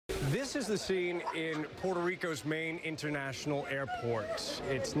This is the scene in Puerto Rico's main international airport.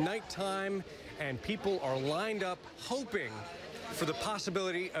 It's nighttime and people are lined up hoping for the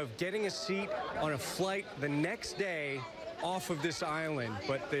possibility of getting a seat on a flight the next day off of this island.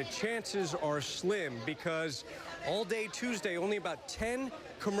 But the chances are slim because all day Tuesday, only about 10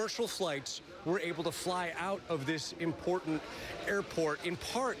 commercial flights were able to fly out of this important airport. In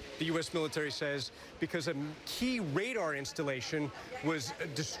part, the U.S. military says, because a key radar installation was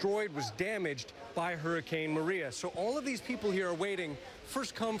destroyed, was damaged by Hurricane Maria. So all of these people here are waiting,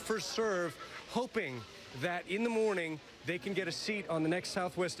 first come, first serve, hoping that in the morning they can get a seat on the next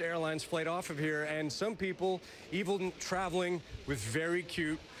Southwest Airlines flight off of here. And some people even traveling with very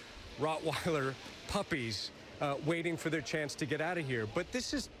cute Rottweiler puppies waiting for their chance to get out of here. But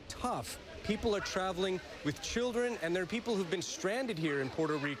this is tough. People are traveling with children, and there are people who've been stranded here in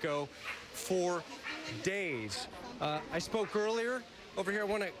Puerto Rico for days. I spoke earlier. Over here, I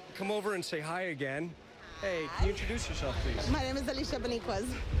want to come over and say hi again. Hey, can you introduce yourself, please? My name is Alicia Beniquez.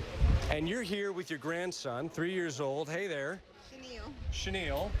 And you're here with your grandson, 3 years old. Hey there. Chenille.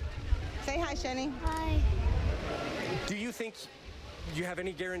 Chenille. Say hi, Shani. Hi. Do you think you have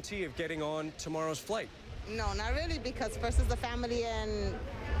any guarantee of getting on tomorrow's flight? No, not really, because first is the family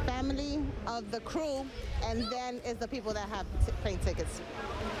of the crew, and then is the people that have plane tickets.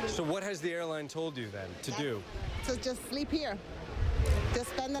 So what has the airline told you then to do? To just sleep here.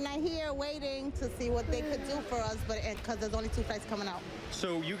 Just spend the night here waiting to see what they could do for us, but because there's only 2 flights coming out.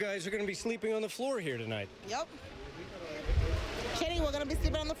 So you guys are going to be sleeping on the floor here tonight? Yep. Kenny, we're going to be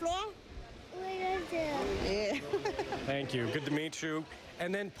sleeping on the floor? Yeah. Thank you. Good to meet you.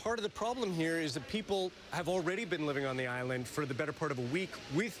 And then part of the problem here is that people have already been living on the island for the better part of a week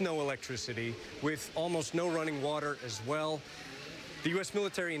with no electricity, with almost no running water as well. The U.S.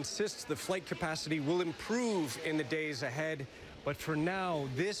 military insists the flight capacity will improve in the days ahead. But for now,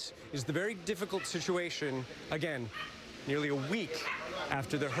 this is the very difficult situation, again, nearly a week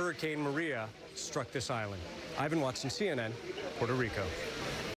after the Hurricane Maria struck this island. Ivan Watson, CNN, Puerto Rico.